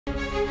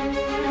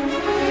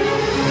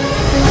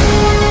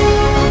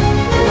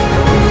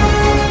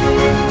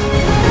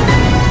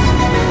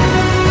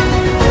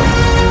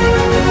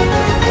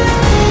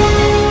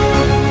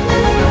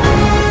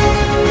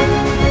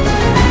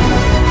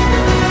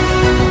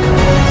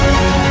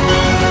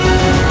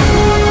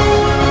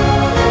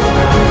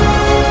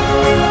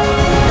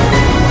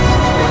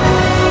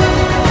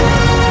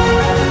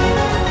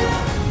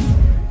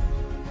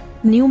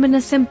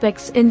Numinous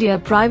Impex India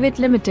Private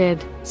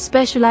Limited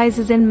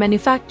specializes in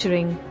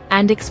manufacturing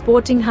and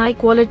exporting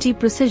high-quality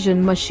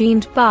precision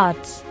machined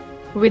parts.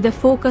 With a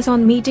focus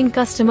on meeting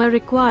customer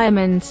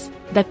requirements,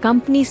 the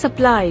company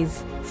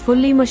supplies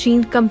fully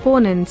machined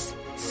components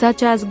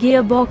such as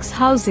gearbox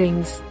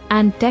housings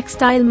and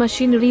textile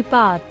machinery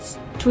parts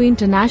to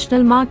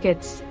international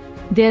markets.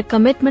 Their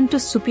commitment to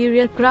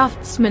superior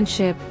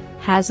craftsmanship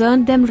has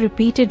earned them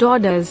repeated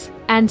orders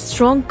and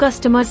strong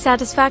customer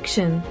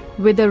satisfaction,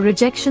 with a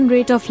rejection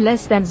rate of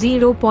less than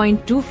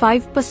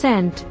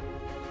 0.25%.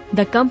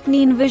 The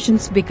company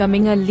envisions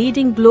becoming a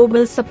leading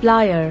global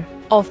supplier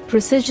of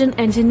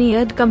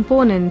precision-engineered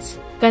components,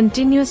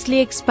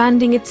 continuously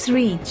expanding its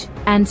reach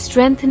and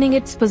strengthening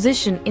its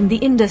position in the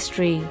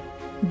industry.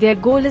 Their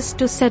goal is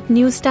to set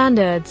new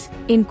standards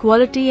in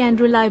quality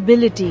and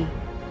reliability.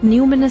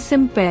 Numinous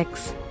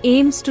Impex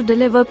aims to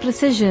deliver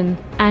precision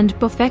and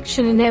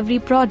perfection in every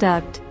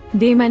product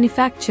they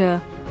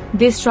manufacture.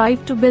 They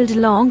strive to build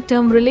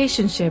long-term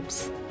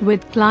relationships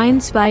with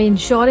clients by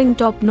ensuring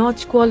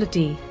top-notch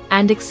quality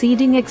and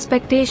exceeding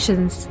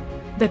expectations.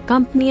 The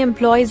company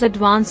employs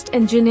advanced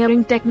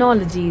engineering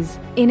technologies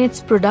in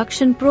its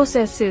production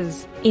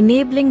processes,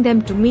 enabling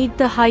them to meet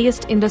the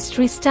highest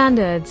industry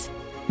standards.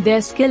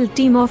 Their skilled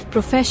team of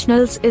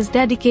professionals is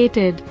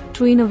dedicated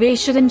to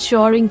innovation,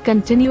 ensuring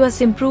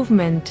continuous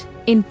improvement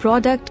in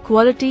product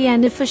quality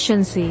and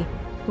efficiency.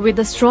 With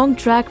a strong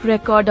track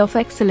record of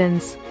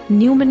excellence,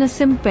 Numinous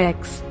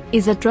Impex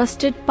is a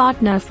trusted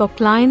partner for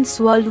clients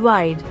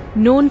worldwide,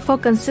 known for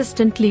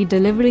consistently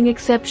delivering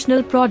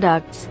exceptional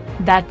products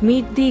that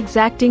meet the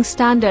exacting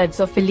standards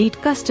of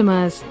elite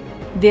customers.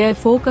 Their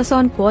focus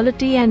on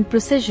quality and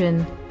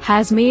precision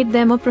has made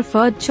them a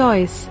preferred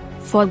choice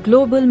for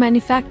global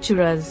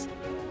manufacturers.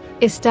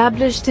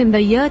 Established in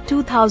the year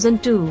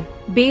 2002,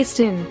 based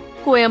in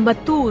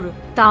Coimbatore,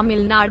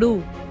 Tamil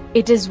Nadu,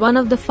 it is one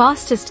of the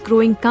fastest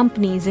growing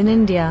companies in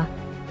India.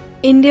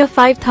 India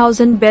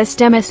 5000 Best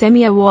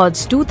MSME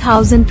Awards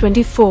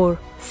 2024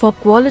 for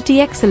quality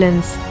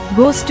excellence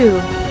goes to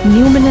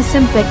Numinous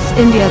Impex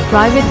India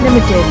Private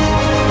Limited.